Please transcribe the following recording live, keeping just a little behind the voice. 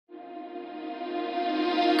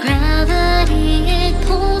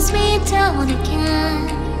pulls me down again,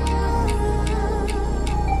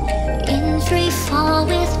 in free fall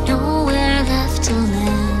with nowhere left to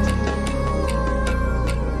land.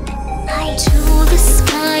 To the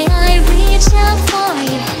sky I reach out for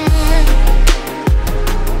your hand,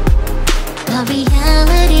 but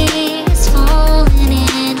reality is falling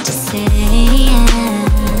into sand.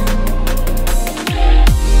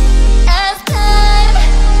 As time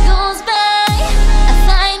goes by, I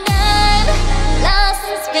find I'm lost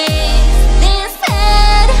in space. This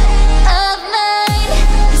head of mine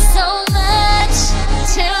is so much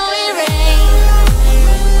to erase.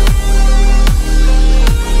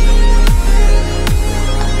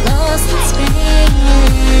 Lost in space.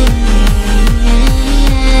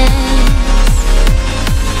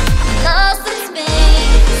 Lost in space.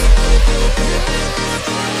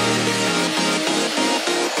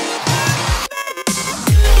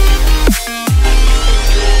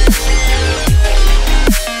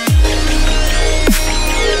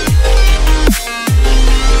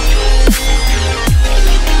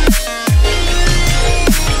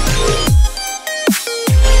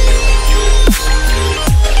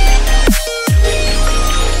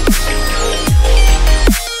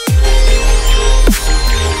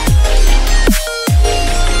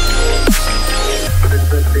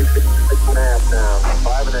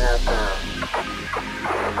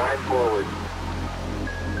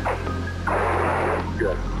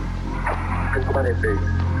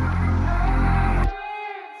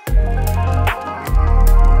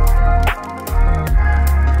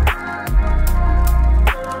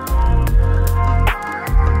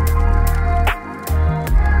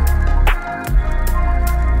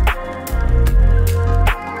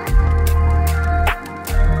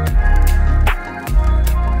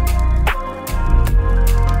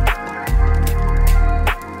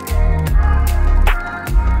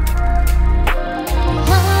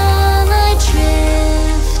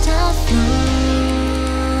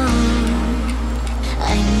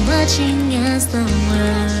 Watching as the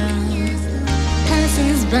world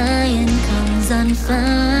passes by and comes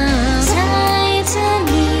unfound.